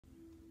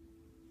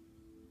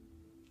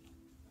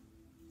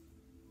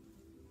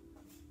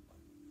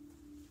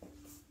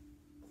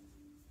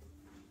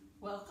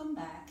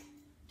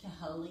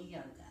Holy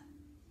Yoga.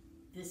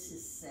 This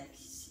is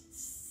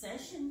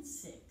session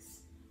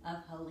 6 of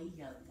Holy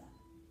Yoga.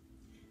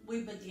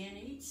 We begin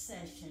each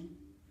session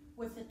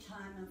with a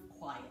time of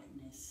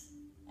quietness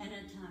and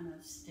a time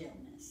of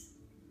stillness.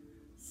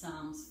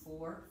 Psalms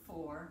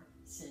 4:4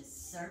 says,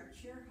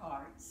 "Search your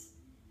hearts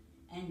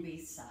and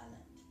be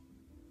silent."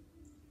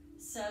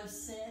 So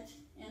sit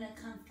in a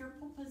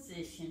comfortable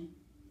position,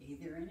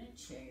 either in a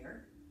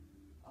chair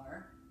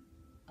or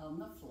on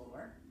the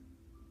floor.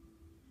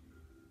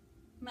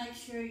 Make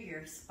sure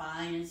your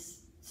spine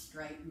is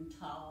straight and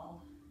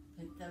tall.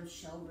 Put those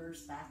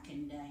shoulders back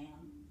and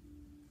down.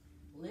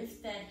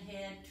 Lift that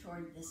head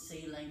toward the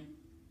ceiling.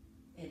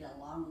 It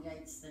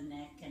elongates the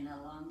neck and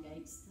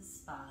elongates the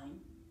spine.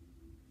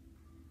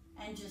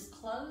 And just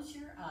close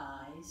your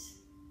eyes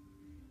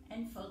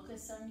and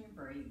focus on your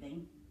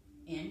breathing.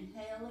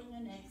 Inhaling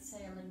and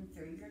exhaling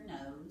through your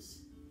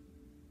nose.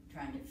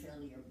 Trying to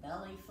fill your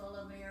belly full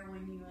of air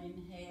when you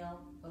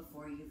inhale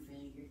before you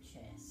fill your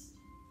chest.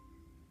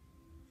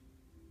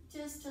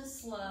 Just a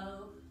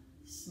slow,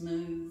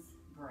 smooth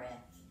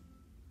breath.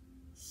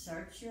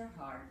 Search your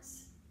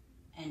hearts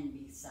and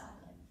be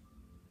silent.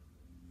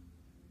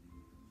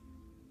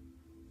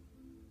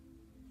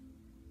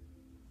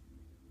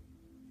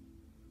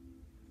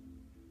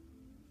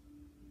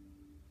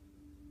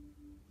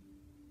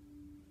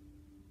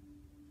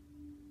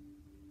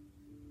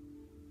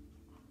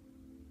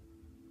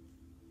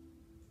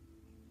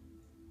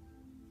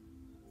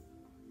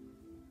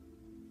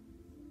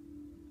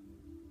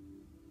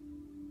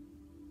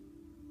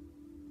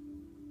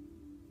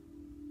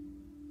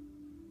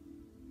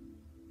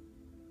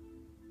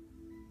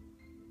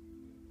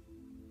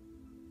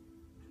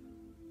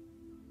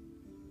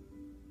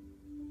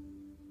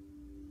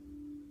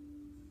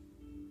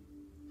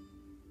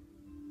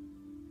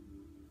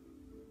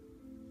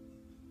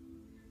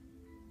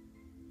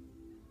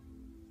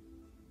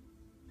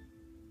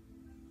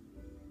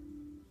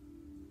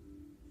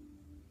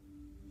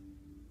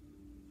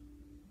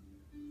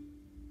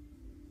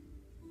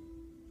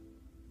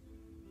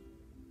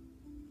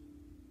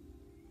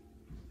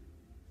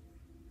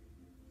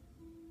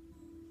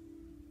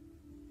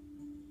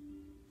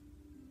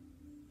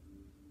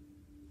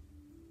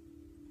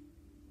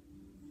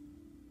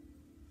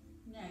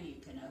 Now you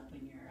can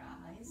open your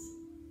eyes.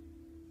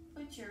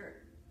 Put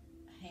your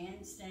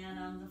hands down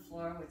on the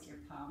floor with your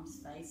palms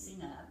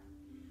facing up.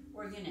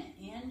 We're going to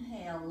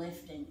inhale,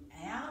 lifting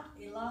out,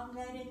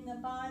 elongating the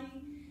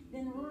body.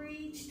 Then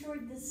reach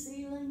toward the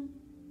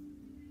ceiling.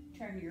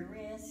 Turn your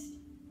wrist.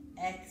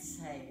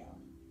 Exhale,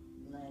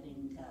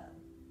 letting go.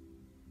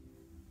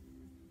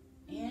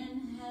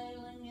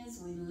 Inhaling as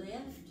we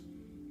lift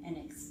and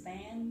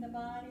expand the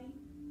body.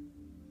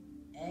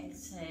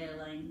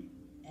 Exhaling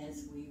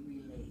as we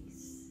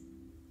release.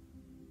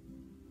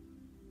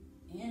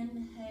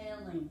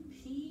 Inhaling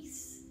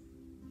peace.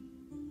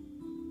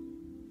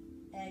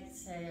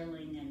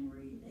 Exhaling and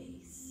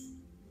release.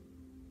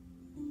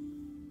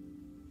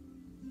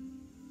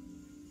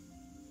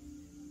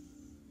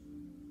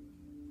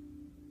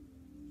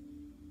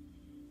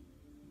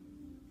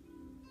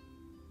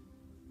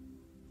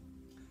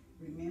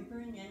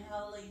 Remembering in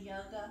Holy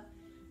Yoga,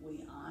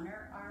 we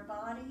honor our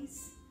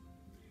bodies.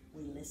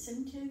 We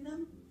listen to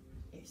them.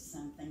 If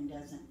something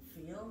doesn't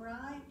feel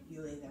right,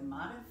 you either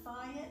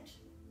modify it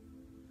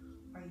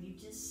or you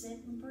just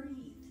sit and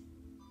breathe.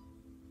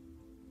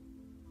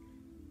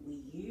 We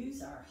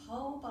use our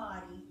whole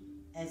body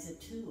as a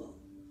tool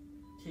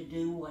to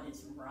do what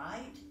is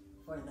right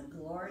for the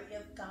glory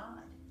of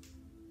God.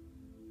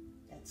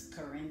 That's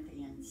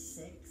Corinthians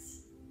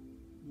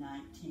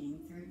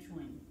 6:19 through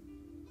 20.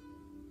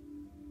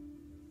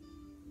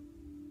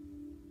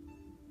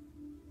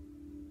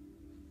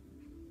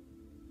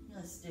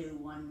 Let's do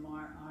one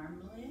more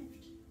arm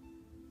lift.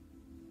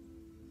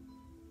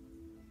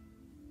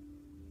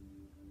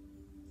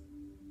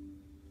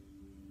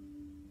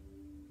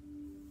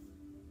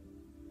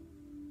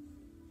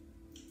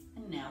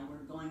 And now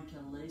we're going to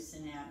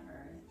loosen out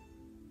our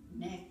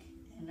neck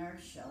and our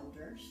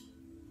shoulders.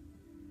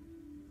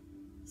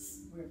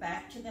 We're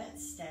back to that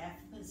staff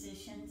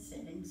position,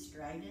 sitting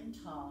straight and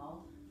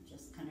tall.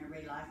 Just kind of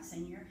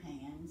relaxing your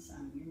hands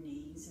on your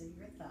knees or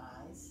your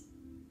thighs.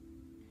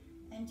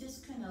 And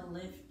just kind of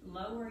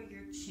lower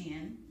your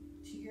chin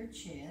to your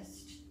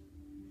chest.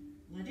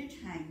 Let it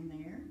hang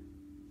there.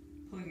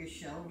 Pull your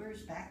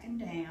shoulders back and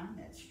down.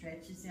 That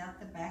stretches out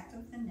the back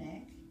of the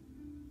neck.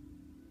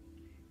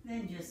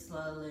 Then just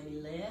slowly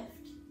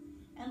lift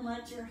and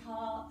let your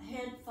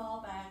head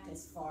fall back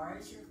as far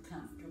as you're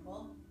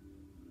comfortable.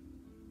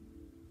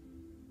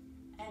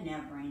 And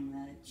now bring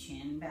the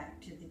chin back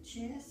to the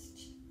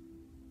chest.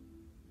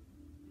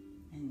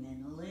 And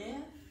then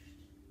lift.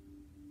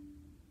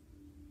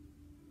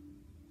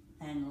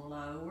 And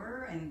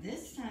lower, and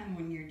this time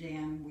when you're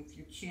down with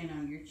your chin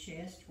on your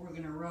chest, we're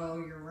going to roll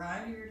your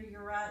right ear to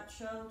your right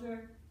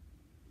shoulder,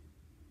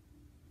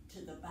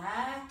 to the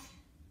back,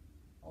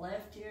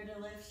 left ear to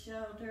left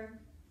shoulder,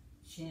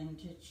 chin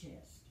to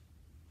chest.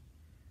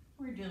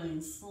 We're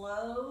doing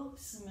slow,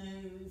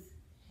 smooth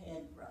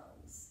head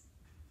rolls.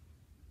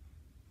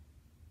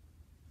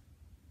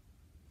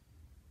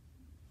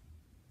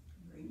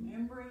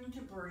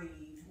 breathe.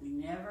 We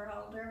never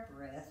hold our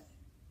breath.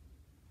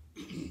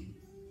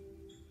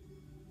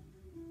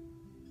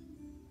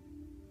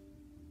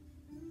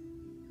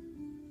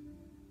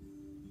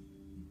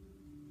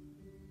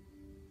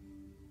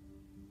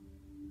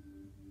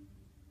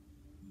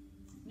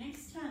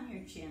 Next time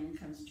your chin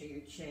comes to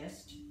your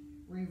chest,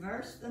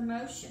 reverse the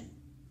motion,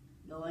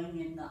 going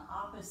in the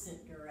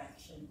opposite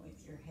direction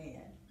with your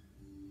head.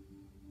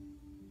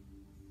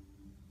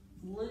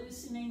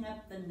 Loosening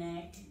up the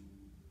neck,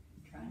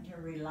 trying to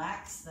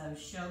relax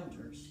those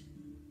shoulders.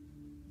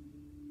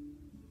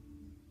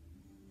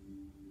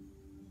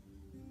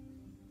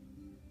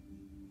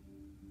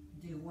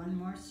 Do one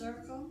more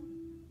circle.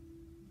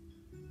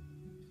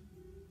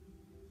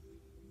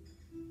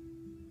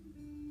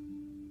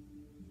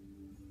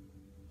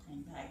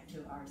 And back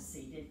to our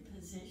seated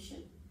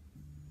position.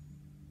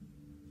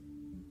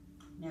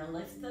 Now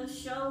lift those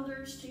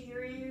shoulders to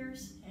your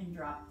ears and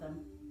drop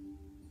them.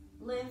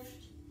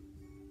 Lift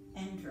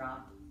and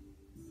drop.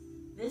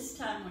 This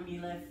time when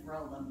you lift,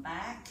 roll them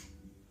back,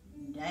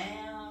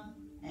 down,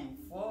 and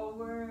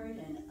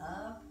forward and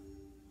up.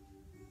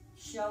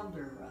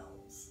 Shoulder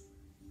rolls.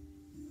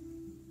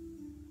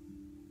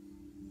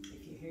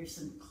 If you hear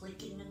some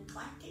clicking and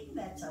clacking,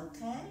 that's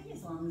okay,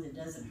 as long as it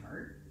doesn't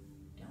hurt.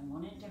 Don't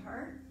want it to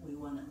hurt. We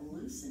want to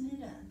loosen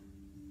it up.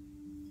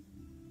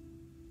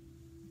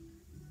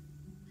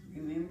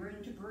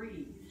 Remembering to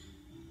breathe.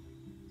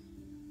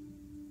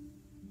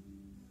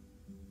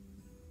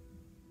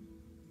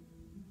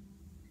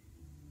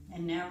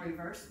 And now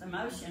reverse the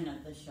motion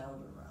of the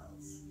shoulder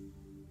rolls.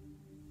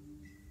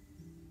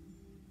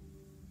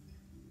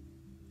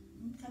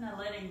 I'm kind of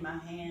letting my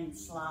hand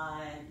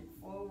slide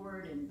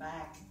forward and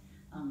back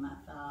on my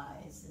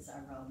thighs as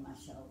I roll my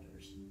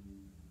shoulders.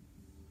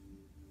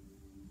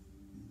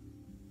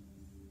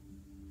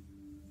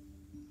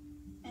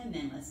 And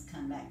then let's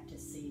come back to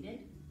seated.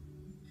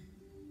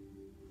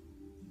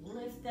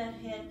 Lift that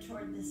head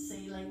toward the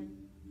ceiling,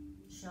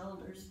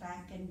 shoulders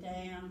back and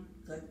down,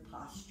 good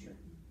posture.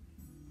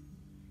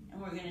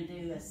 And we're going to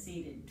do a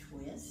seated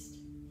twist.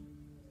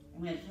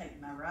 I'm going to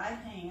take my right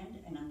hand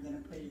and I'm going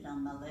to put it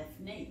on my left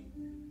knee.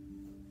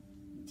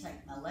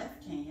 Take my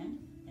left hand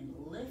and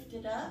lift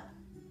it up.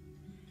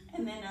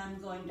 And then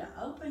I'm going to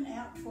open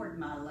out toward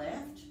my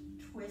left,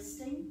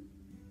 twisting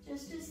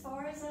just as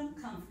far as I'm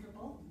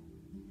comfortable.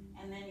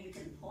 And then you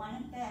can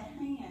plant that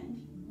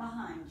hand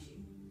behind you.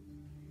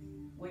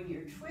 When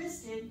you're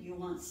twisted,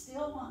 you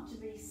still want to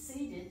be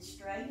seated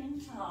straight and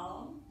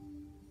tall,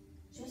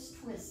 just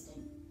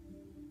twisting.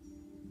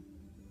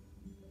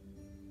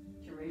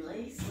 To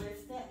release,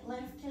 lift that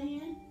left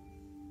hand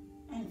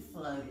and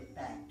float it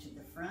back to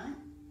the front.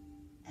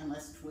 And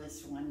let's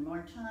twist one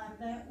more time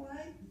that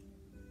way.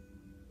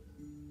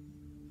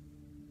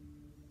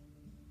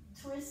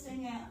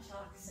 Twisting out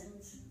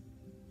toxins.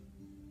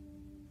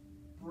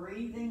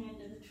 Breathing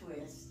into the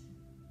twist.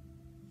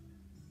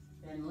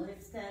 Then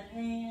lift that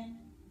hand,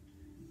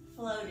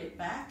 float it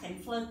back, and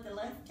float the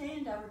left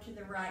hand over to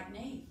the right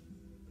knee.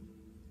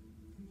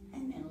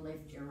 And then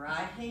lift your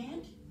right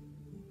hand,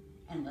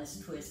 and let's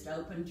twist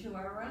open to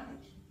our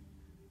right.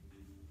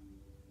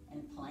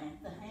 And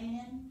plant the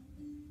hand,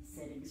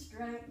 sitting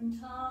straight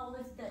and tall,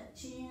 lift that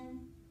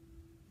chin,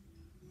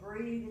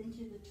 breathe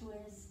into the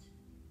twist.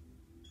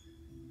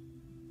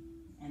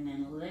 And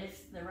then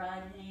lift the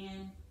right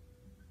hand,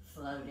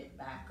 float it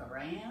back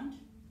around,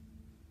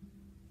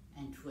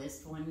 and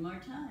twist one more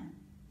time.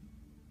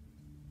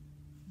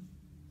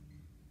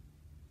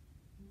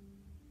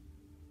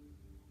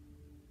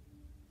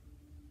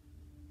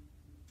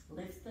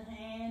 Lift the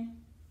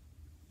hand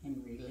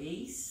and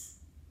release,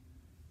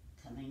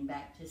 coming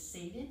back to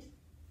seated.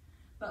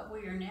 But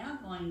we are now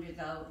going to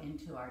go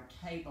into our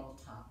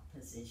tabletop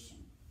position.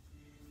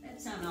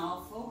 That's on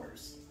all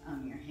fours,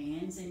 on your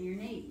hands and your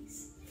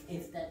knees,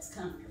 if that's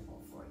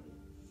comfortable for you.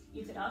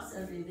 You could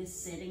also do this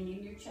sitting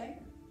in your chair.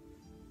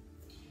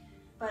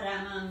 But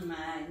I'm on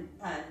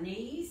my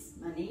knees.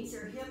 My knees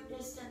are hip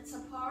distance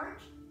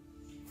apart.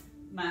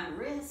 My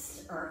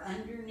wrists are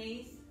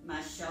underneath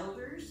my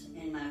shoulders,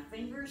 and my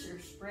fingers are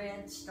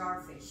spread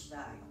starfish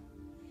style.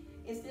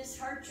 If this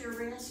hurts your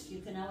wrist,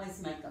 you can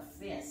always make a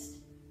fist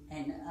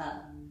and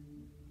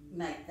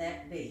make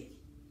that be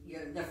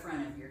the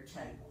front of your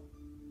table.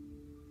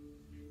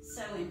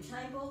 So in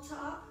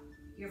tabletop,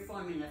 you're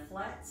forming a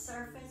flat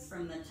surface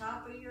from the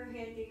top of your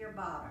head to your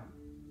bottom.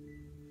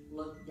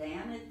 Look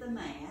down at the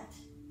mat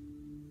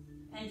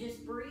and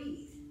just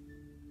breathe.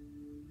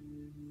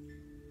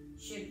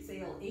 Should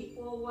feel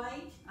equal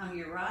weight on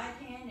your right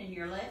hand and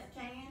your left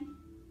hand,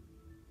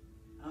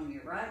 on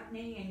your right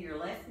knee and your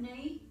left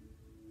knee,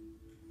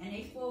 and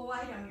equal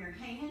weight on your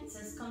hands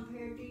as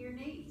compared to your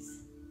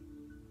knees.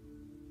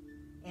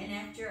 And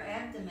at your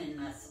abdomen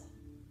muscle.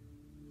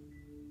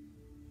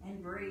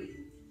 And breathe.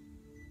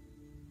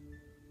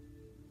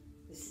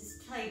 This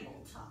is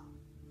tabletop.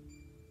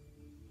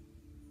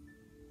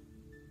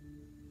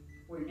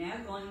 We're now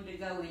going to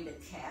go into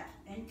cat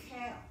and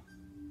cow.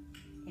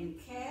 In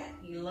cat,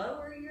 you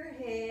lower your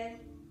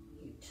head,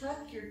 you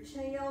tuck your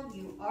tail,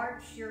 you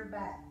arch your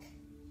back.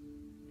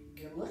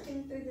 Your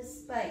looking through the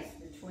space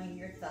between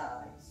your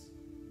thighs.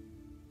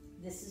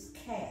 This is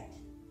cat.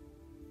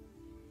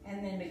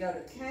 And then to go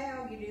to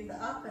cow, you do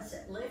the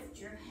opposite. Lift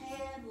your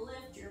head,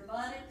 lift your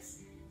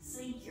buttocks,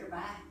 sink your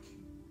back.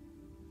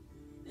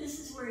 This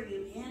is where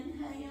you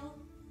inhale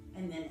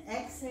and then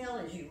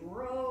exhale as you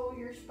roll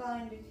your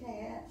spine to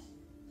cat.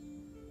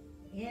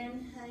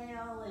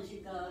 Inhale as you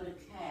go to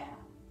cow.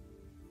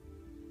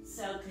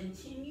 So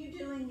continue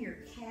doing your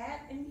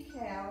cat and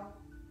cow,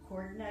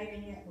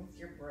 coordinating it with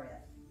your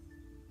breath.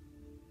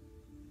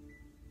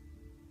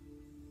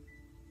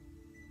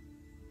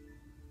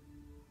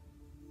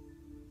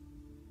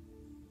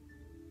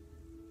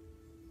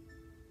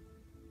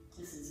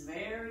 This is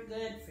very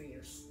good for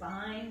your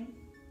spine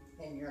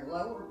and your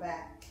lower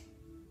back.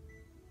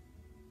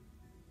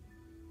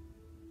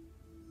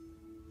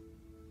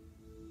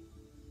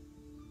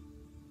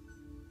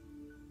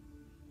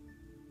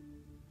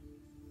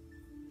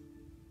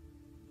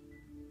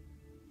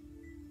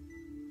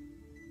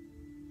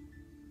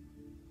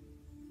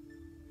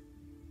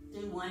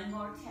 Do one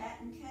more cat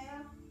and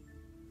cow.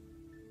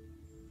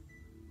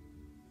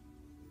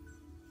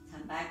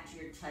 Come back to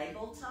your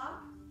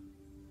tabletop.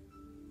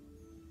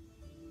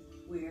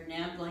 We are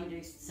now going to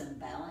do some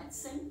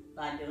balancing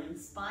by doing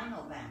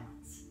spinal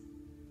balance.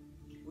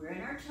 We're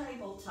in our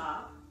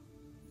tabletop.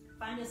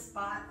 Find a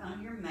spot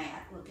on your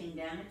mat, looking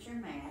down at your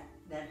mat.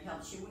 That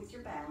helps you with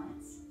your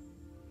balance.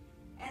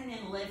 And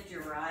then lift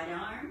your right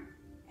arm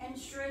and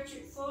stretch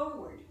it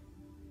forward,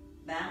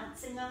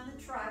 balancing on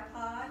the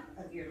tripod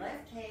of your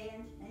left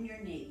hand and your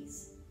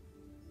knees.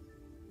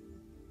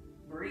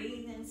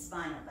 Breathe in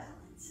spinal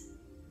balance.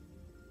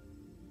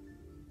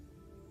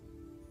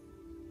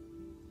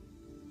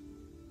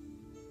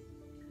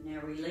 Now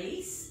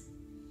release.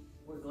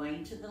 We're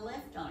going to the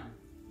left arm.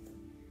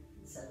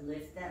 So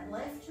lift that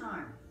left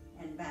arm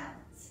and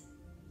balance.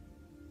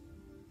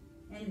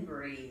 And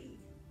breathe.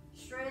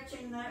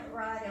 Stretching that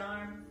right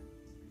arm,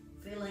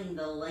 feeling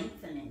the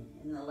lengthening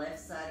in the left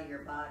side of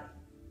your body.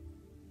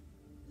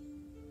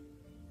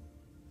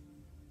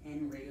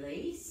 And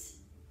release.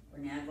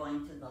 We're now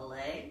going to the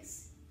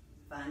legs.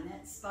 Find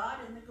that spot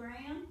in the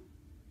ground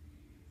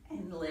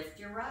and lift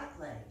your right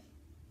leg.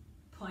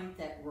 Point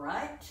that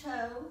right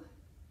toe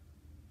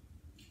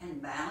and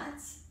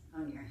balance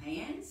on your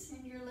hands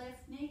and your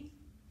left knee.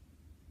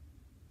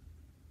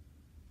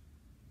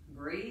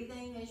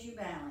 Breathing as you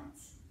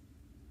balance.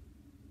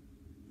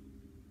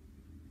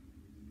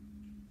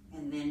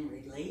 And then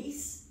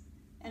release.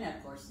 And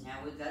of course now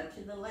we go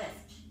to the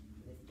left,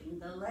 lifting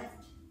the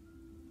left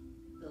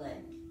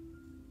leg.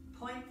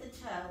 Point the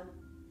toe,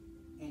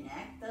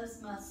 enact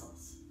those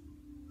muscles,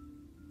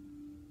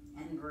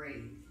 and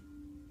breathe.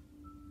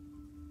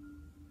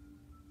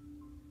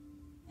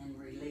 And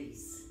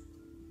release.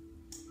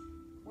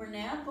 We're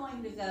now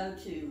going to go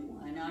to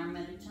one arm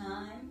at a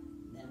time,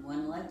 then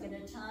one leg at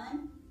a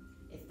time,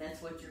 if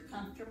that's what you're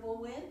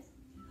comfortable with.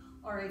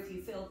 Or if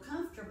you feel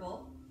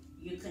comfortable,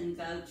 you can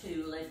go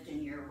to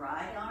lifting your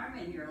right arm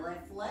and your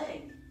left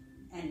leg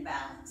and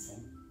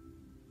balancing.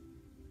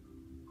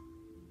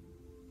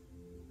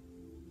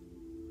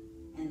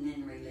 And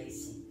then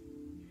releasing.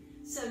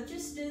 So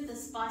just do the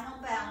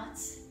spinal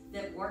balance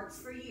that works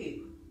for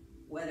you,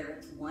 whether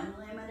it's one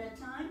limb at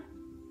a time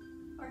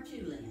or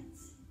two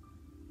limbs.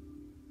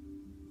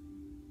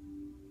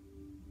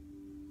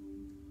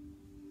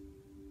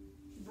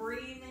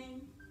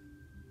 Breathing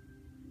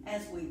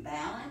as we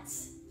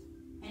balance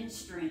and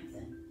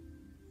strengthen.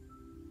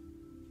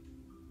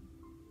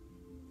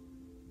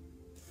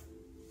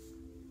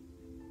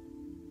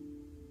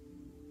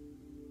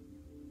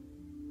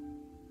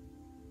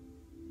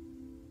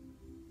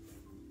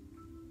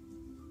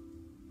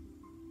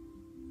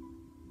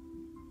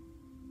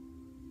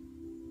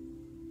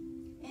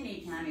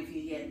 Anytime if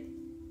you get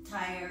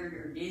tired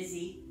or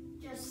dizzy,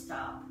 just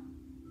stop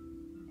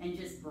and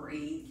just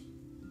breathe.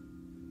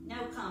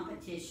 No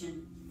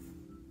competition,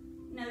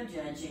 no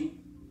judging.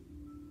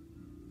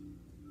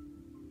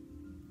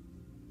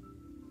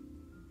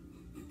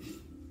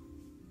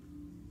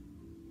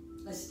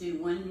 Let's do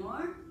one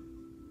more.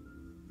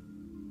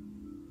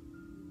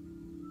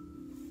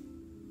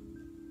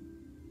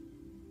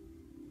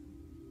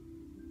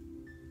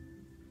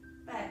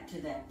 Back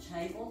to that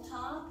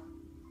tabletop.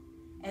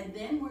 And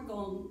then we're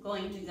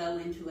going to go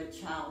into a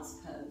child's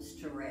pose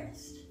to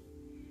rest.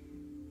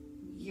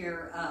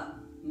 Your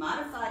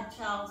modified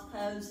child's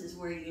pose is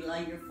where you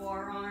lay your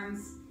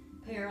forearms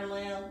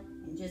parallel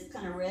and just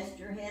kind of rest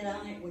your head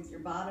on it with your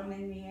bottom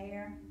in the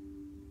air.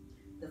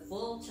 The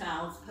full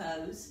child's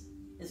pose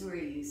is where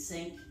you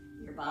sink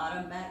your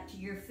bottom back to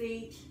your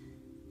feet,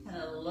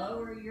 kind of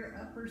lower your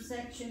upper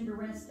section to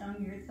rest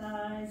on your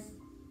thighs.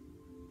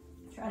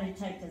 Try to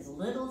take as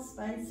little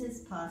space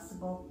as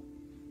possible.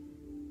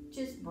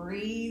 Just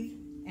breathe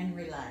and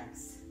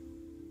relax.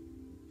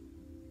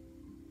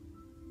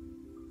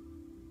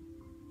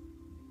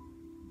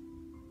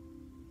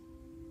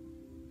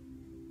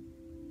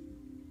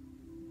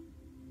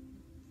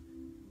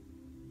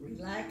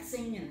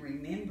 Relaxing and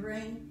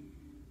remembering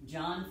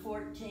John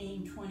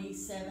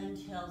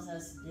 14:27 tells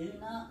us, do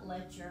not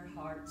let your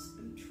hearts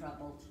be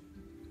troubled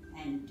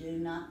and do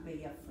not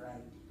be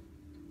afraid.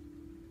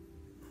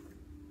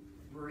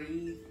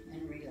 Breathe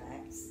and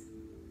relax.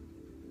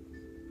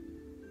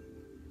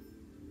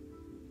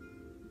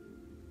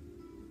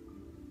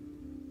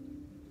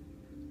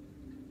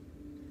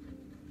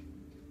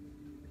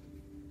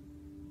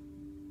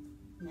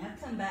 Now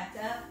come back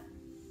up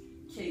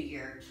to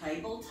your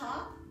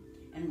tabletop,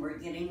 and we're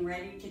getting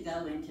ready to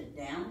go into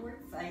downward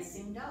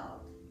facing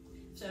dog.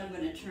 So I'm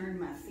going to turn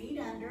my feet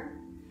under.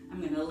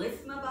 I'm going to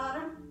lift my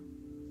bottom.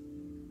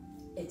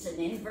 It's an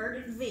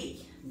inverted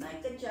V.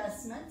 Make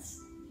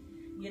adjustments.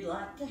 You'd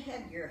like to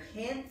have your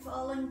head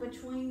falling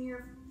between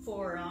your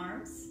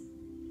forearms,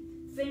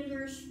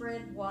 fingers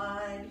spread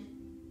wide.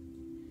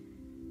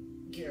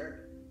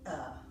 Your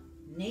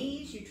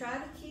knees, you try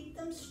to keep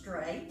them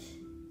straight.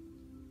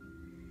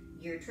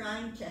 You're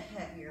trying to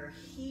have your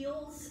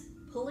heels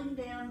pulling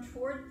down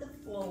toward the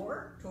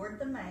floor, toward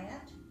the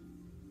mat.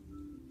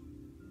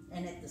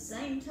 And at the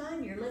same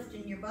time, you're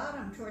lifting your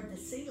bottom toward the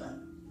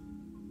ceiling.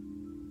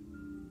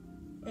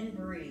 And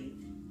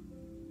breathe.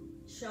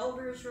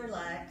 Shoulders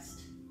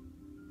relaxed.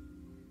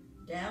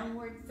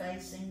 Downward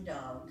facing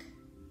dog.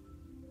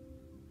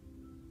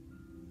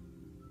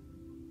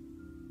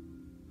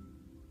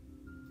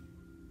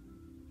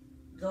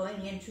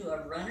 Going into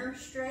a runner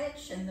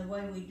stretch, and the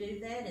way we do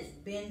that is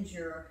bend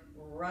your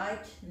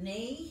right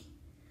knee,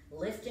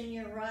 lifting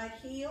your right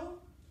heel,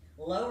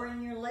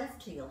 lowering your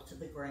left heel to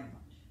the ground.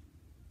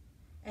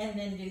 And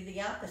then do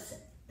the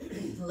opposite,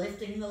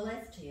 lifting the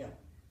left heel,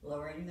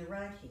 lowering the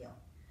right heel.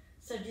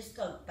 So just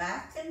go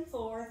back and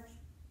forth,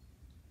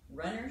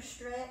 runner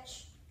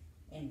stretch,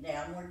 and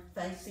downward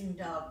facing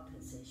dog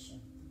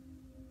position.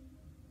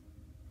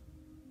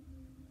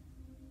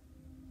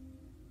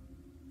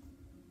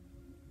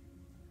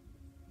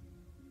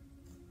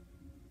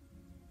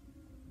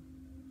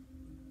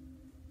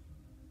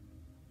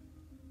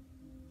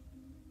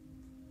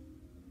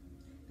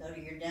 Go to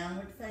your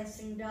downward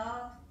facing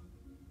dog.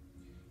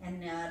 And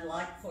now I'd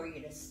like for you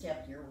to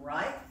step your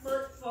right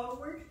foot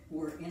forward.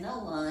 We're in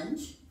a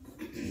lunge.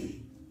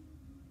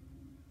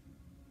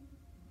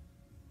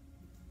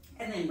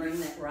 And then bring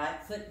that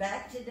right foot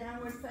back to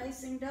downward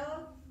facing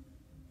dog.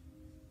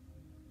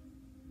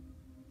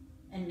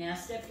 And now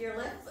step your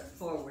left foot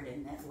forward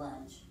in that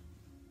lunge.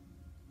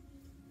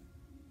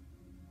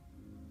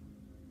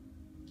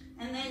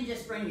 And then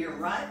just bring your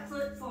right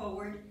foot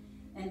forward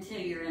until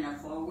you're in a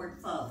forward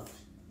fold.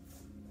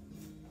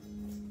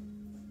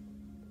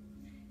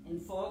 In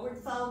forward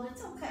fold,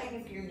 it's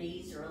okay if your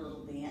knees are a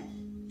little bent.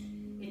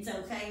 It's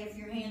okay if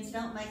your hands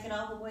don't make it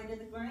all the way to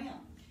the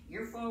ground.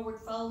 Your forward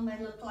fold may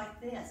look like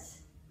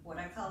this, what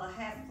I call a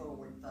half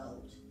forward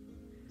fold,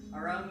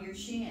 or on your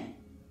shin.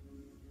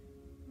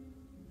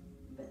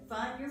 But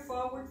find your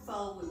forward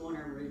fold. We want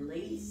to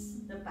release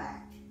the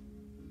back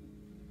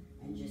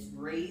and just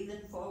breathe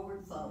and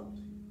forward fold.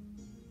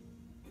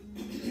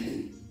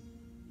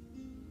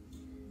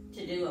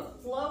 To do a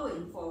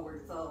flowing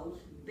forward fold,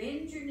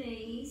 bend your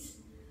knees,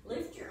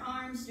 lift your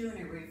arms,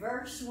 doing a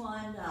reverse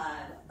swan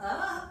dive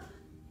up,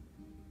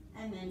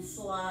 and then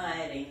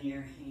sliding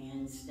your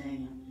hands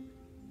down.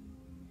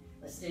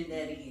 Let's do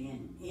that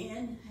again.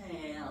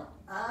 Inhale,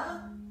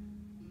 up,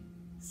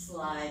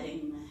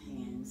 sliding the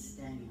hands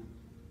down.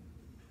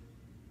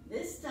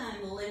 This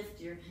time, lift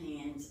your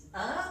hands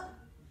up,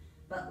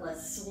 but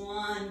let's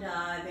swan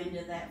dive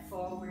into that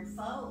forward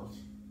fold.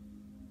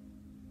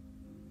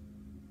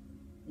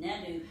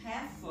 Now do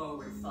half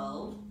forward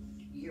fold.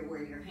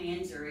 Where your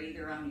hands are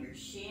either on your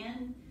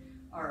shin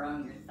or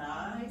on your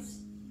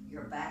thighs.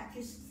 Your back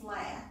is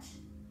flat.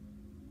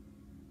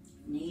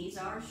 Knees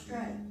are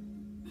straight.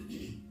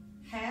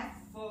 Half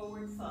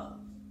forward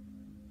fold.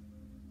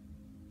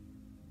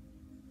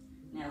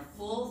 Now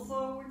full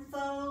forward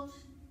fold.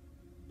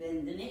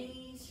 Bend the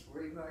knees,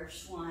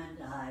 reverse swan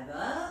dive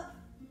up,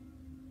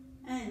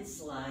 and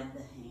slide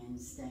the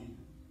hands down.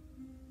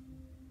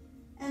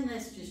 And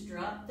let's just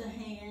drop the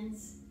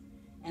hands,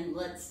 and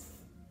let's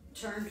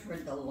turn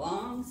toward the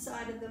long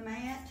side of the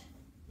mat,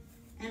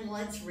 and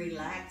let's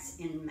relax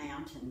in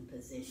mountain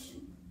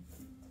position.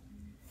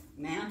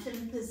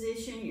 Mountain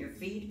position, your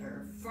feet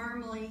are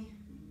firmly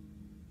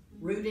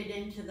rooted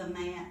into the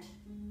mat.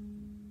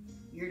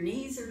 Your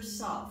knees are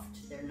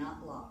soft, they're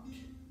not locked.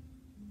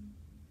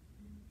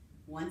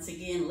 Once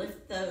again,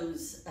 lift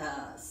those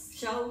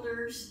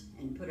shoulders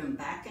and put them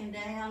back and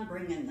down,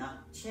 bringing the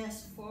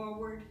chest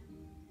forward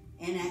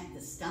and at the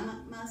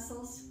stomach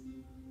muscles.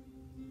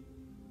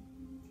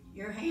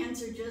 Your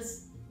hands are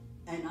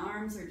and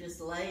arms are just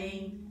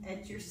laying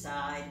at your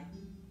side.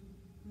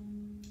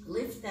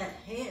 Lift that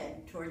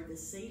head toward the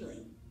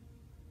ceiling,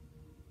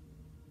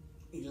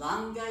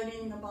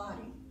 elongating the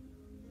body.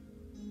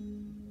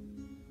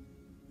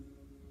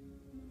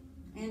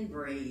 And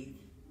breathe.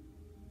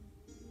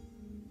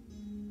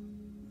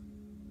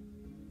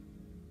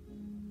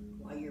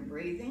 While you're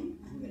breathing,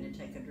 I'm going to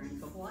take a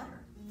drink of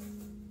water.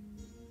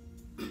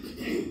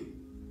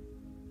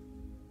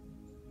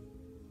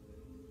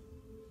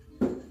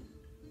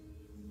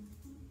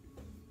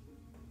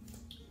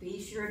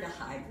 sure to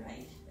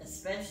hydrate,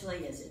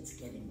 especially as it's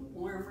getting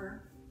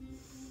warmer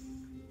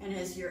and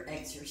as you're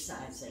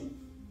exercising.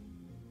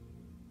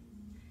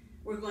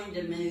 We're going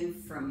to move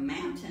from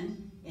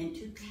mountain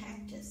into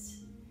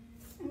cactus.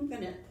 I'm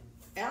going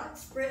to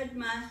outspread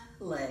my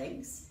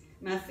legs.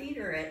 My feet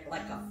are at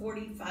like a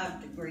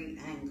 45-degree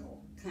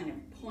angle, kind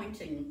of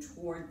pointing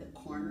toward the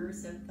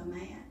corners of the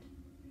mat.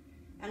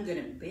 I'm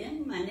going to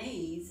bend my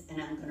knees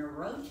and I'm going to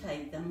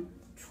rotate them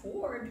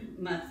toward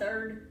my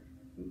third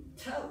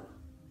toe.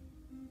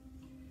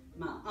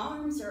 My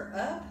arms are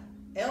up,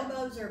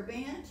 elbows are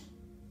bent,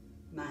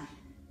 my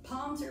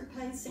palms are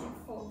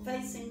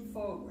facing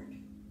forward.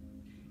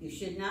 You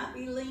should not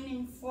be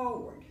leaning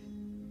forward.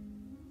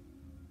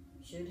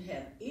 You should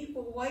have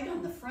equal weight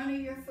on the front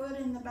of your foot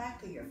and the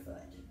back of your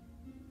foot.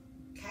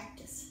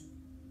 Cactus.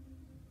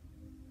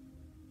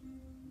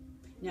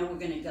 Now we're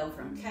going to go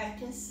from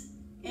cactus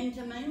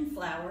into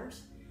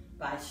moonflowers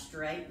by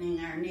straightening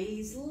our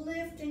knees,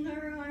 lifting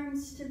our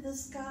arms to the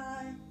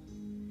sky,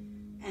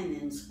 and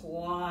then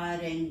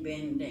squatting,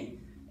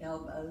 bending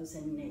elbows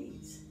and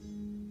knees.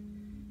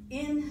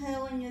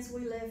 Inhaling as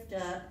we lift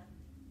up,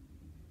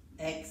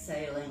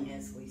 exhaling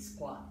as we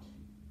squat.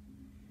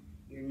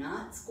 You're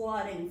not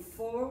squatting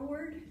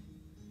forward,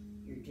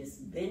 you're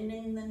just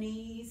bending the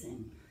knees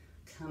and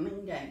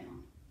coming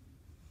down.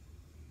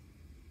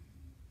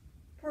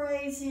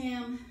 Praise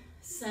Him,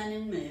 sun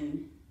and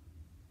moon.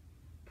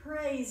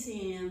 Praise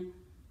Him,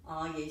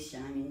 all ye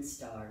shining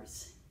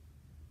stars.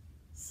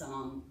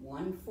 Psalm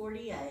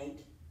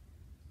 148,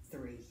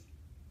 3.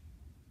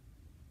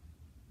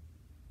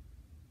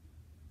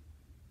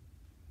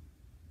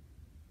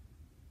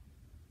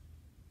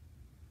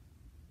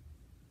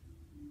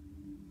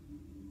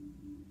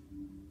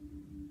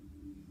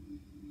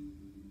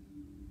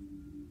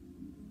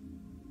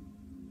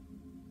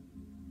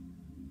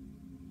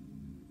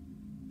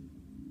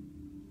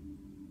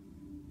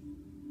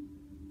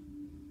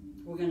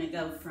 We're going to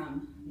go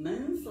from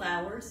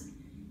moonflowers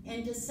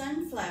into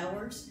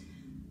sunflowers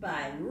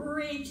by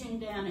reaching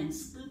down and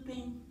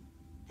scooping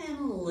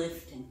and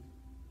lifting.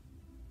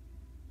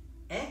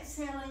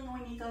 Exhaling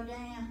when you go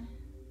down.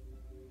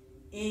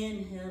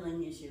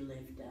 Inhaling as you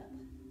lift up.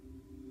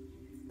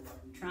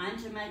 Trying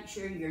to make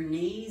sure your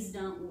knees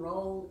don't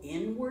roll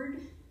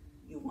inward.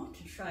 You want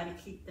to try to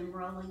keep them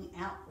rolling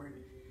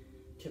outward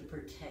to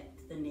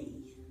protect the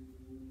knee.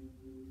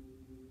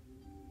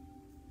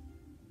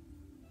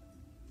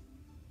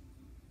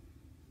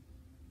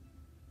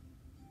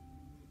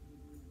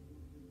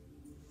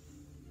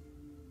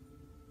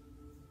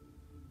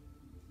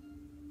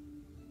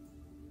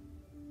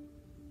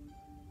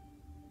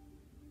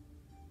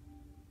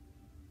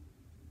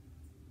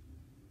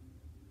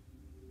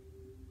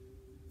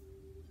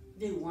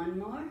 Do one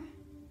more.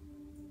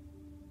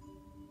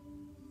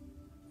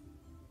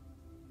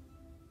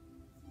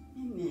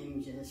 And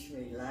then just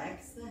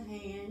relax the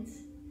hands.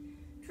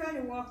 Try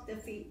to walk the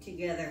feet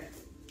together,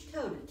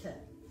 toe to toe,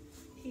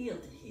 heel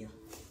to heel,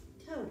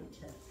 toe to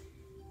toe,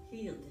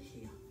 heel to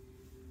heel,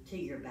 till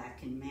you're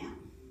back in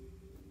mountain.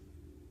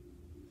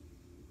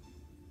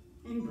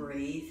 And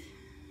breathe.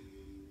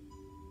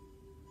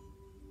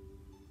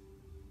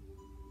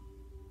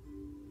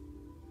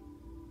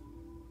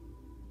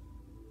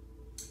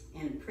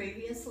 In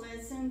previous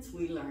lessons,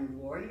 we learned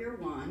Warrior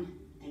 1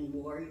 and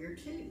Warrior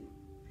 2.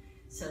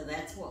 So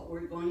that's what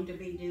we're going to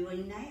be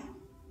doing now.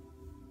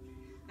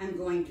 I'm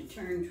going to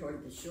turn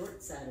toward the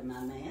short side of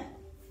my mat.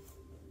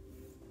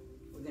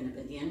 We're going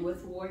to begin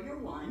with Warrior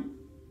 1.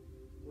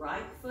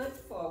 Right foot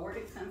forward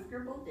a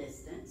comfortable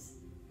distance.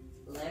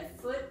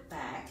 Left foot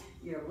back.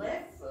 Your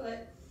left foot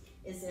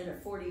is at a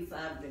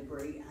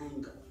 45-degree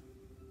angle.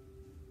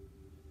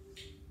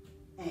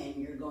 And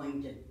you're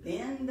going to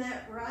bend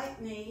that right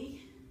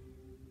knee.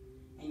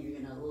 And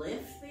you're going to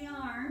lift the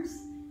arms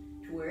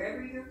to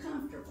wherever you're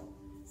comfortable.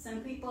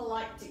 Some people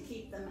like to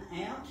keep them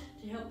out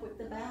to help with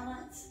the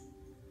balance.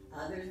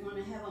 Others want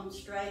to have them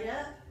straight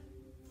up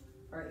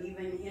or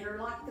even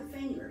interlock the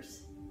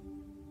fingers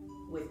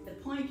with the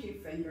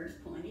pointy fingers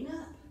pointing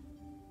up.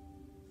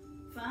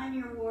 Find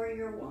your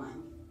Warrior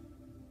 1.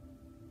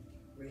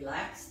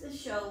 Relax the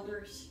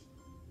shoulders.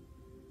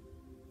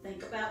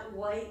 Think about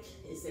weight.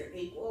 Is there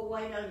equal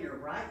weight on your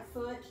right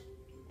foot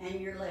and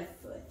your left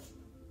foot?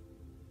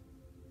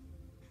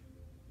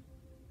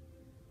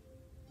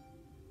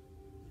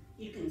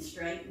 You can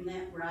straighten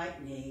that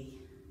right knee,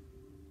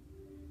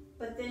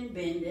 but then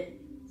bend it,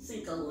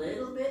 sink a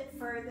little bit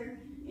further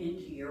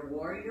into your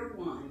Warrior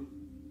 1.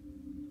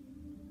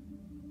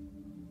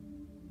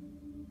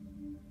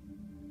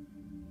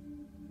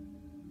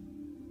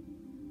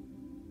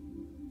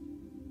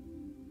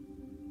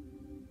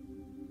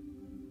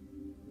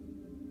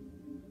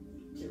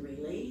 To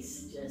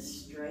release,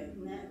 just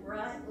straighten that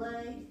right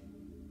leg,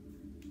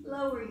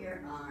 lower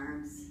your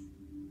arms,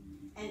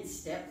 and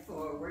step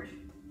forward.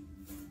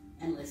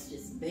 And let's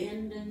just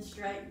bend and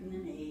straighten the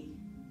knee.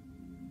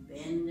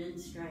 Bend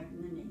and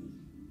straighten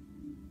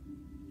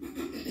the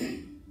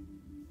knee.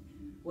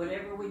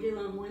 Whatever we do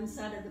on one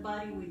side of the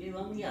body, we do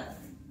on the other.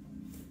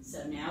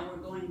 So now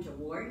we're going to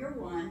Warrior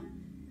 1.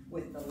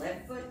 with the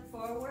left foot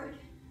forward,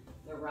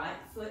 the right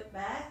foot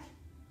back.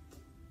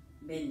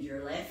 Bend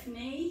your left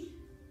knee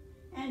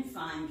and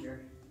find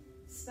your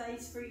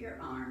space for your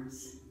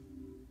arms.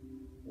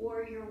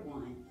 Warrior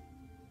one.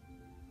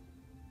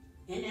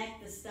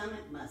 Enact the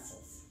stomach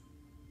muscles.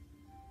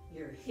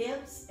 Your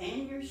hips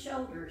and your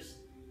shoulders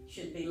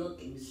should be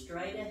looking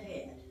straight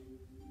ahead.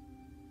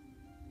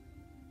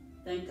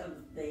 Think of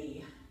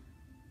the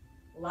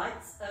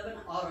lights of an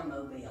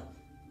automobile.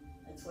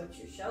 That's what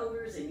your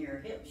shoulders and your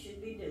hips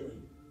should be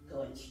doing,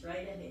 going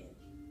straight ahead.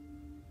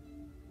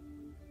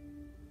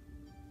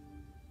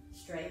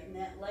 Straighten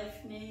that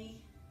left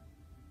knee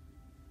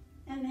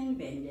and then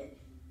bend it.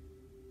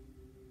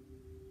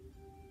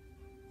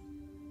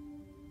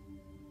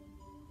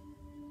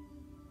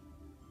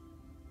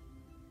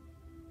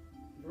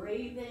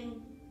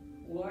 Breathing,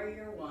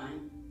 warrior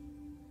one.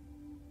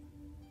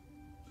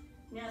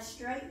 Now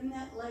straighten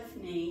that left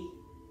knee,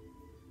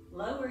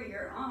 lower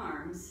your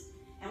arms,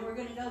 and we're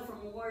going to go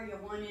from warrior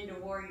one into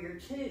warrior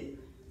two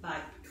by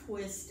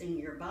twisting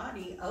your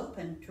body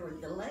open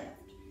toward the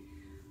left.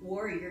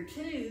 Warrior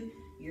two,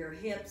 your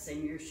hips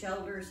and your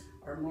shoulders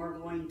are more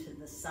going to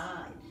the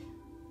side.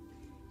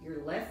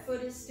 Your left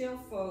foot is still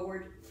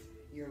forward.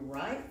 Your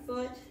right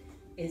foot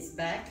is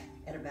back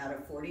at about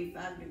a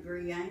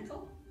 45-degree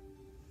angle.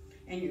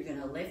 And you're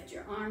going to lift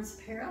your arms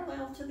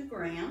parallel to the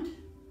ground.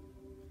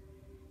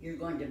 You're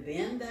going to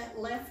bend that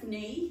left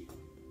knee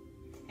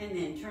and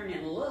then turn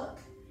and look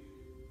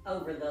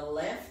over the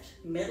left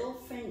middle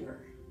finger.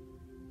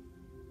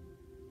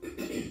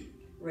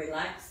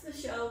 Relax the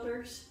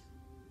shoulders.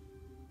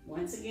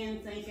 Once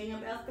again, thinking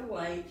about the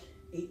weight,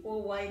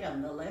 equal weight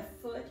on the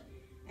left foot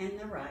and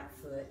the right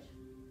foot.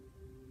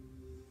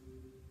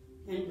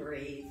 And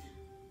breathe.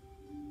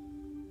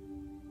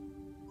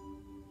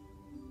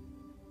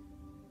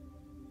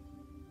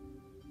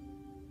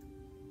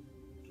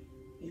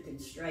 You can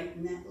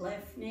straighten that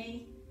left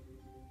knee,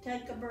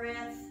 take a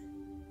breath,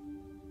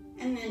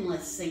 and then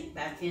let's sink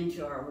back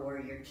into our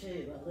warrior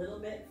two a little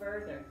bit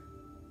further.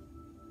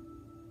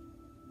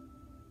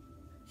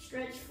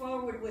 Stretch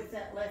forward with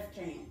that left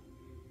hand.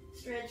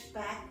 Stretch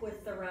back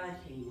with the right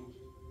hand.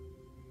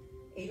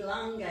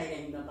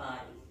 Elongating the body.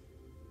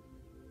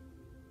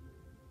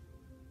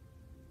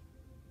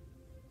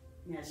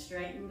 Now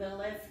straighten the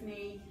left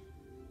knee.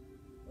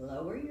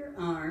 Lower your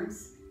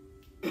arms.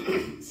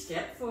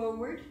 Step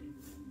forward.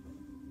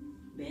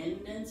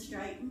 Bend and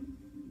straighten.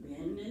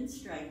 Bend and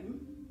straighten.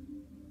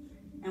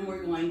 And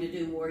we're going to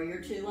do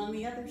warrior two on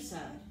the other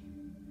side.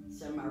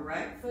 So my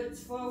right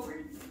foot's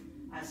forward.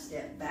 I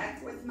step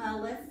back with my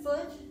left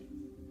foot.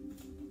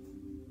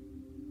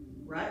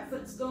 Right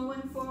foot's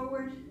going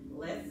forward.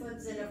 Left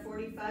foot's at a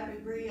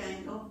 45-degree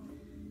angle.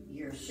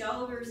 Your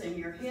shoulders and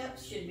your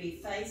hips should be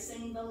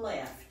facing the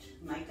left.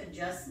 Make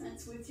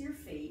adjustments with your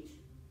feet.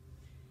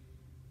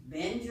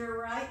 Bend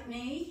your right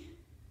knee.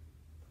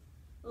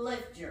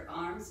 Lift your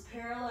arms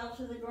parallel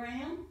to the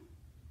ground.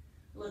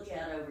 Look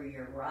out over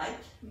your right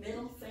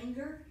middle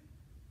finger.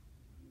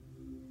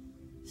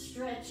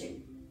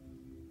 Stretching.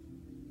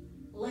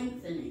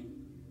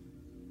 Lengthening.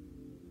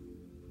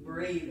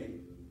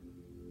 Breathing.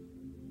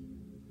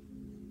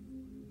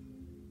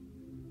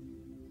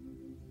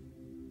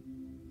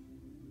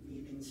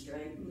 You can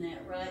straighten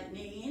that right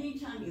knee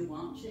anytime you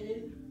want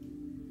to,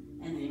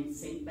 and then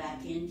sink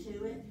back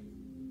into it.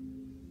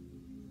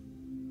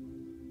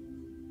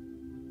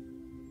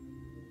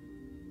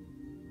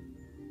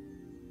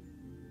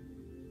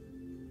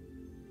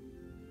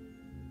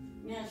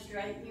 Now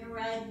straighten your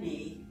right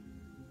knee,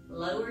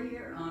 lower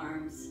your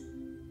arms,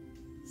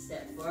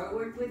 step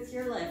forward with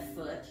your left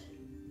foot,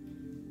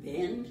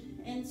 bend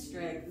and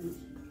straighten,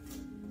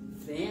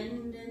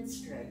 bend and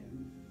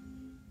straighten.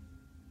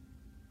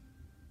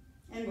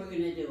 And we're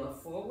going to do a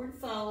forward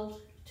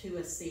fold to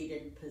a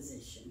seated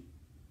position.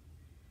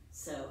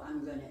 So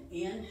I'm going to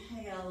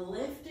inhale,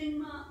 lifting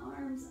my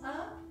arms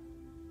up.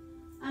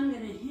 I'm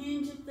going to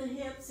hinge at the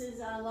hips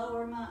as I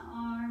lower my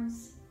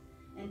arms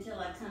until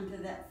I come to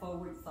that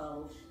forward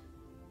fold.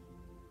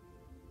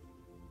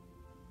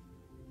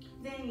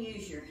 Then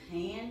use your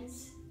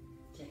hands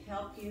to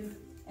help you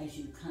as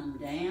you come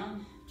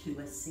down to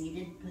a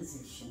seated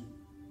position.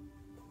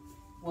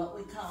 What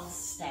we call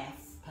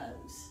staff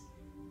pose.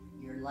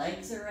 Your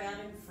legs are out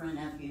in front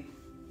of you.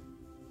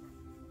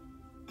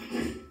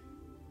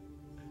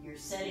 You're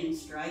sitting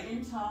straight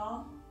and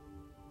tall.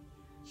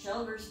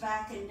 Shoulders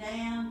back and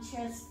down,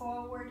 chest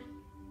forward.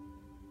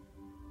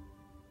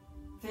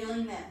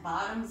 Feeling that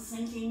bottom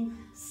sinking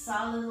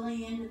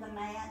solidly into the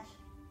mat.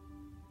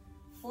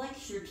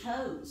 Flex your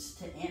toes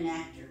to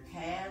enact your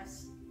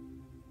calves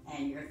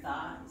and your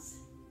thighs.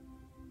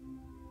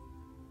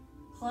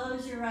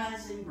 Close your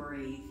eyes and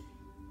breathe.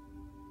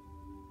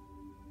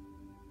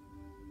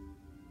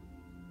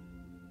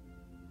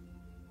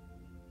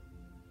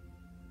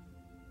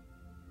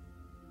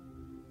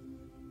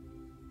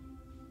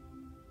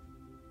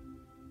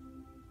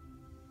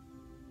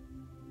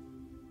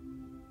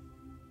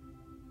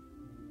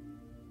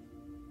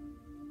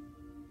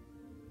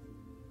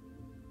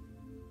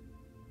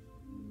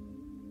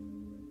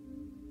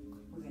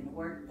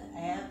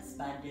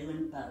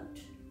 doing boat,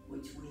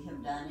 which we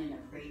have done in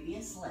a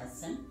previous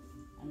lesson.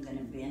 I'm going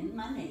to bend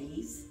my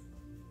knees.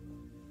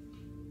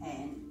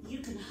 And you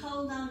can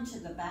hold on to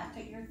the back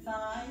of your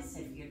thighs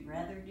if you'd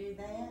rather do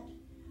that.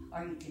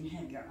 Or you can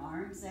have your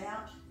arms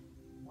out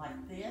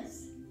like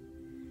this.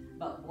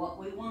 But what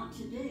we want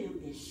to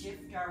do is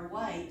shift our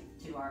weight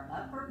to our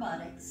upper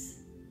buttocks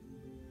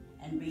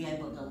and be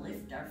able to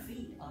lift our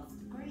feet off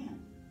the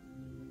ground.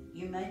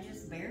 You may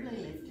just barely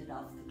lift it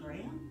off the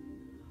ground,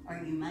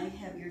 or you may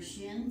have your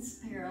shins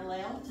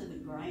parallel to the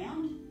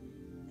ground,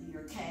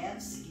 your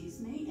calves,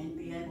 and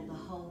be able to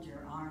hold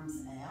your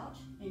arms out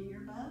in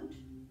your boat.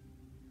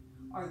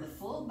 Or the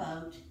full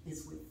boat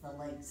is with the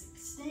legs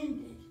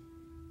extended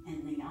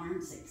and the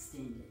arms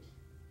extended.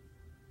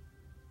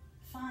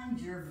 Find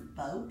your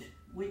boat,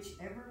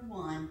 whichever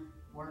one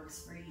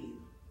works for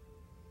you.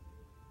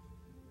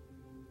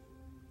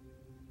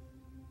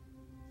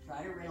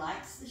 Try to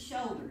relax the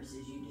shoulders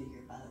as you do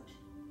your boat.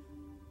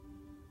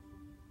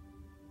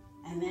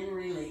 And then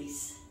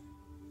release.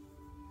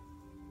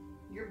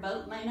 Your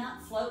boat may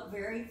not float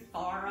very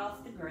far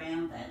off the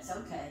ground. That's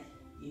okay.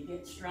 You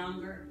get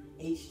stronger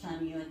each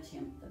time you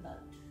attempt the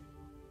boat.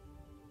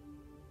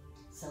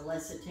 So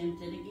let's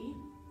attempt it again.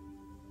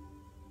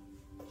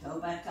 Go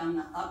back on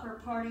the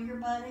upper part of your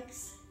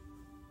buttocks.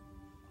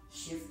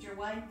 Shift your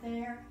weight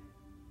there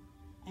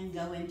and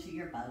go into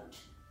your boat.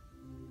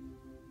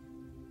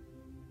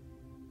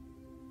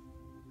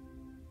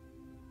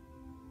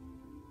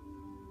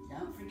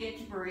 Don't forget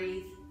to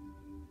breathe.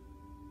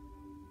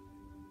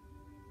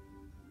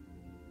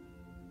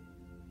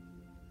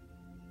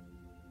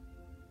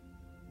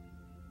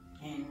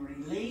 And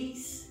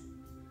release.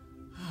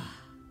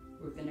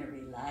 We're going to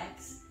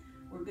relax.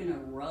 We're going to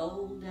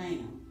roll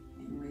down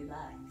and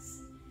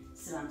relax.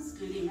 So I'm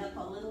scooting up a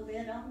little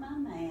bit on my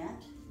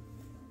mat.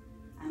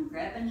 I'm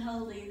grabbing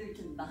hold either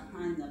to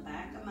behind the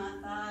back of my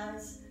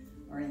thighs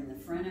or in the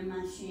front of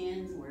my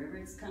shins, wherever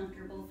it's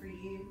comfortable for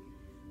you.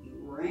 You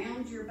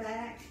round your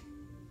back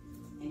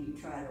and you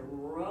try to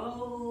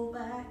roll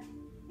back.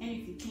 And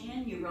if you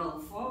can, you roll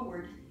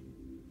forward.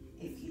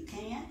 If you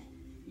can't,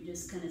 you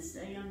just kind of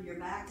stay on your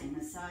back and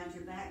massage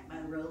your back by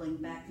rolling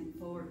back and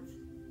forth.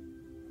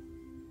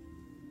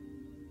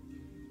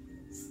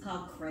 It's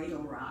called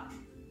cradle rock.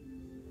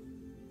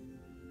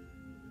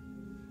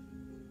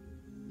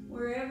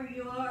 Wherever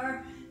you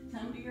are,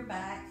 come to your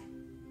back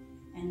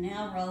and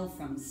now roll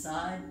from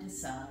side to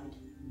side.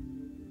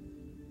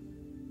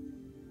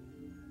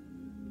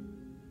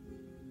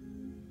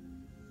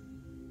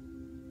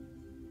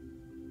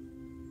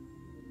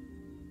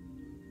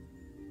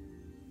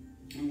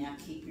 And now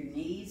keep your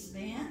knees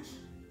bent.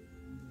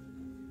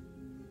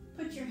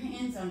 Put your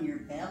hands on your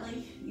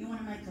belly. You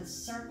want to make a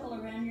circle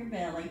around your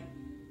belly.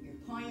 Your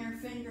pointer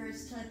finger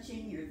is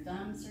touching, your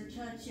thumbs are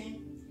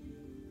touching.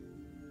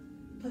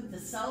 Put the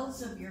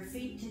soles of your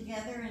feet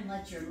together and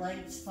let your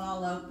legs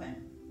fall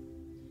open.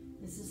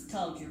 This is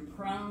called your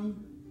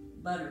prone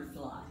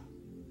butterfly.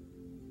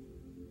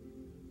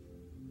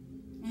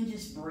 And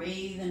just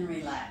breathe and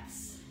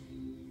relax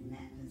in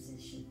that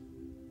position.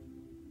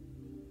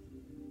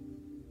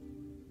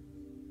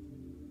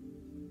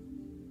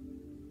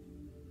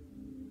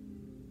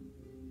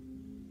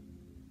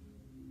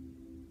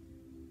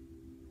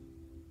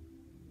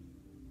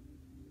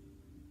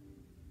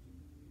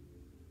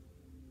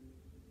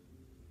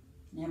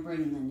 Now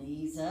bring the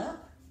knees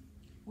up.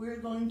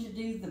 We're going to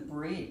do the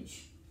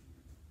bridge.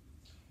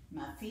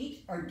 My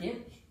feet are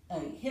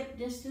hip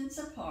distance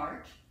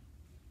apart.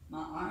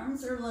 My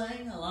arms are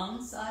laying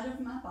alongside of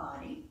my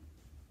body.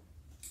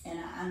 And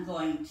I'm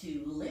going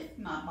to lift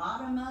my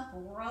bottom up,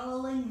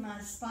 rolling my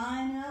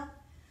spine up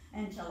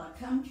until I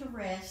come to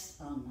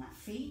rest on my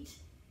feet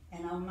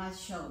and on my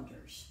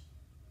shoulders.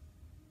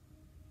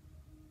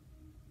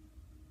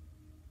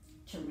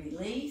 To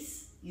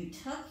release, you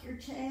tuck your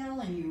tail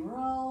and you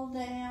roll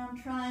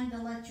down, trying to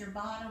let your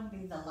bottom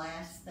be the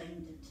last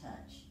thing to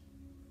touch.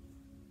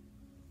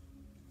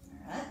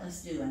 All right,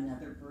 let's do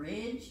another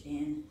bridge.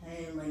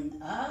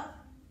 Inhaling up.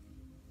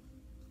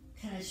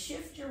 Kind of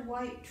shift your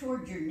weight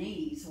toward your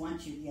knees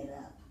once you get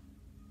up.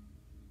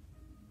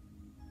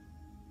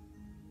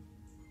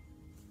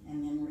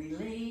 And then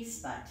release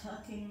by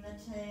tucking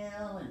the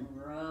tail and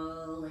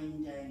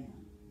rolling down.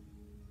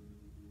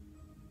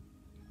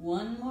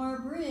 One more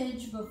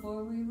bridge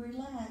before we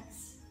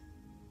relax.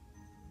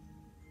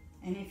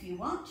 And if you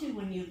want to,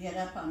 when you get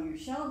up on your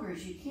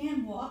shoulders, you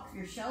can walk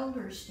your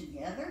shoulders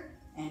together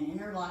and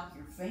interlock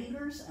your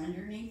fingers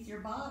underneath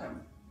your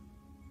bottom.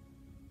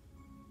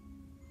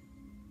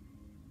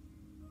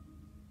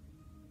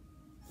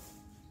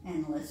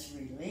 And let's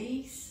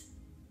release.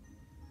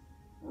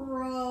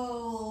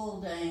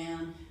 Roll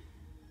down.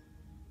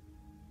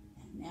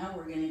 And now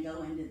we're going to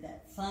go into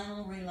that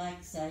final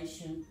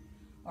relaxation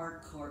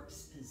or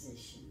corpse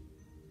position.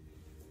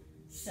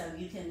 So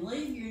you can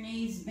leave your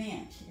knees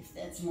bent if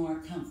that's more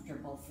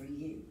comfortable for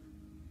you.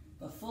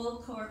 The full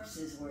corpse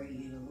is where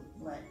you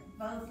let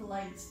both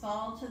legs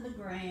fall to the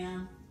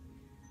ground.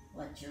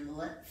 Let your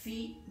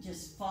feet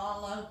just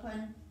fall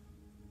open.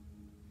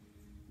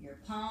 Your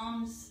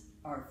palms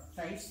are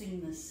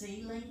facing the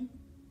ceiling.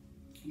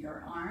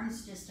 Your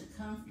arms just a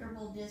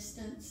comfortable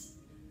distance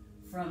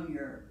from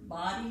your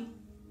body.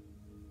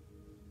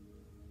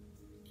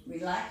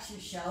 Relax your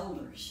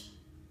shoulders.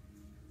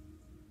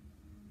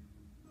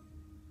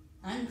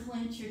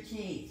 Unclench your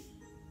teeth.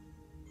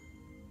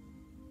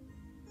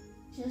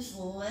 Just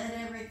let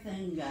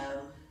everything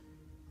go.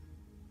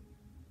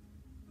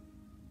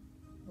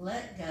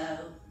 Let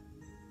go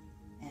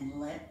and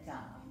let God.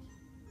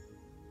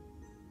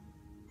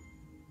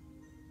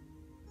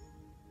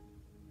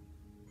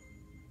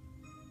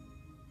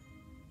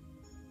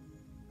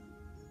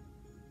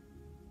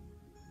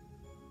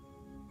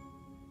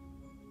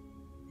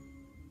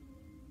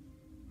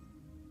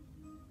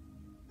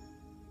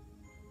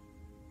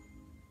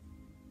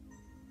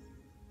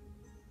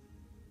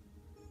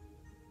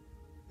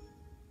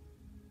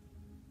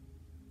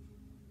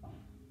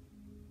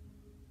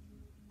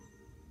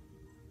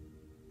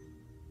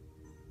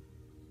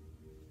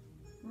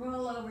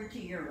 Roll over to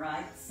your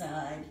right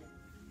side.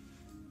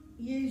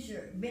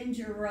 Bend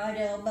your right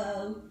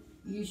elbow.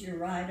 Use your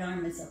right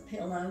arm as a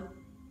pillow.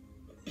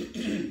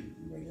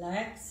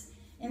 Relax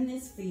in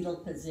this fetal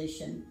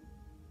position.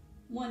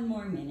 1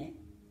 more minute.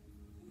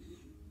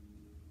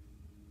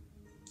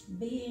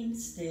 Being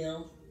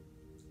still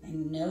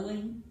and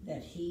knowing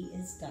that He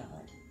is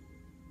God.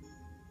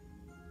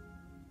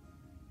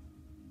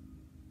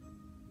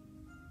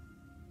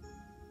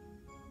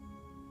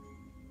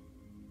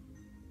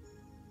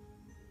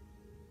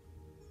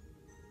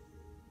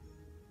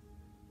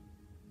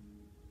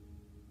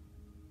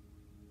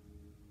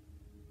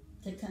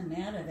 To come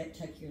out of it,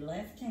 take your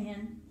left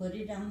hand, put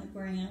it on the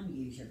ground,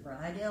 use your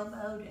right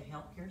elbow to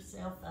help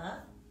yourself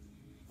up,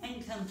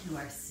 and come to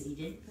our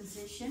seated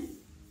position.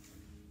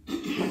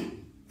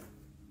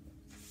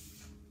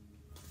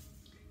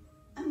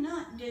 I'm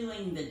not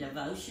doing the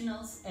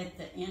devotionals at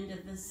the end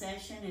of the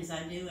session as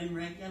I do in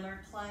regular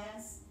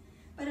class,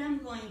 but I'm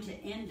going to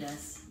end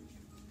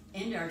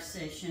our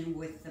session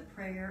with the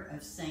prayer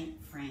of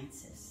St.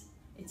 Francis.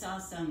 It's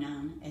also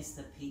known as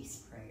the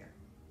Peace Prayer.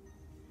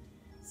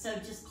 So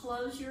just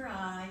close your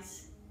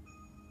eyes.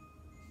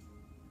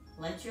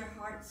 Let your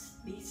hearts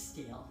be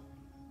still.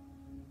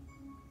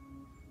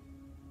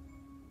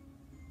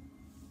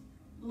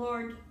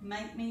 Lord,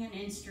 make me an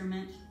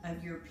instrument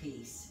of your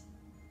peace.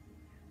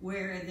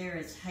 Where there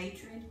is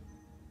hatred,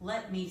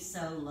 let me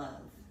sow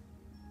love.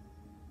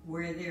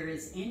 Where there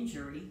is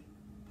injury,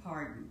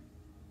 pardon.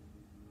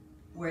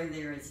 Where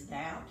there is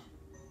doubt,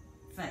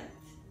 faith.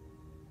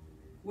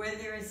 Where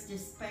there is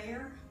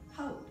despair,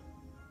 hope.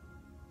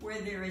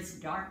 Where there is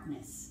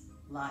darkness,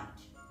 light.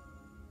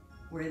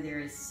 Where there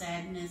is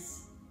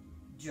sadness,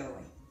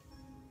 joy.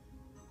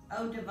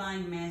 O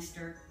Divine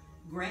Master,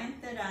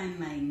 grant that I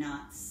may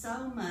not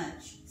so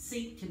much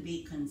seek to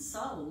be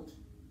consoled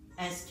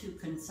as to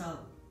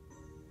console,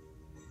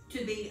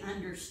 to be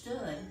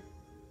understood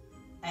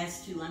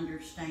as to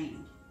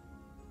understand,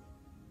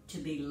 to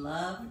be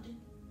loved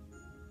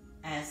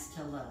as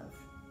to love.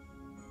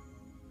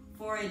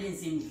 For it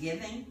is in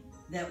giving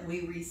that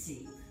we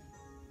receive.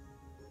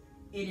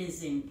 It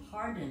is in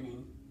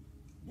pardoning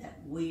that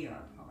we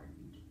are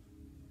pardoned.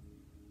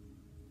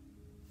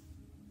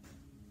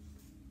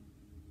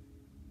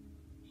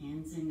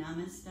 Hands in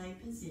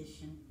Namaste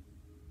position.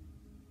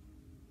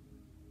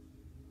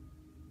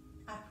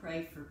 I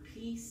pray for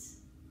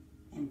peace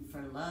and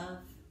for love.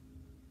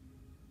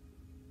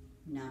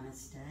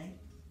 Namaste.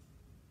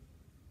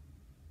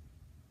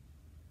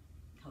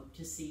 Hope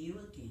to see you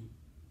again.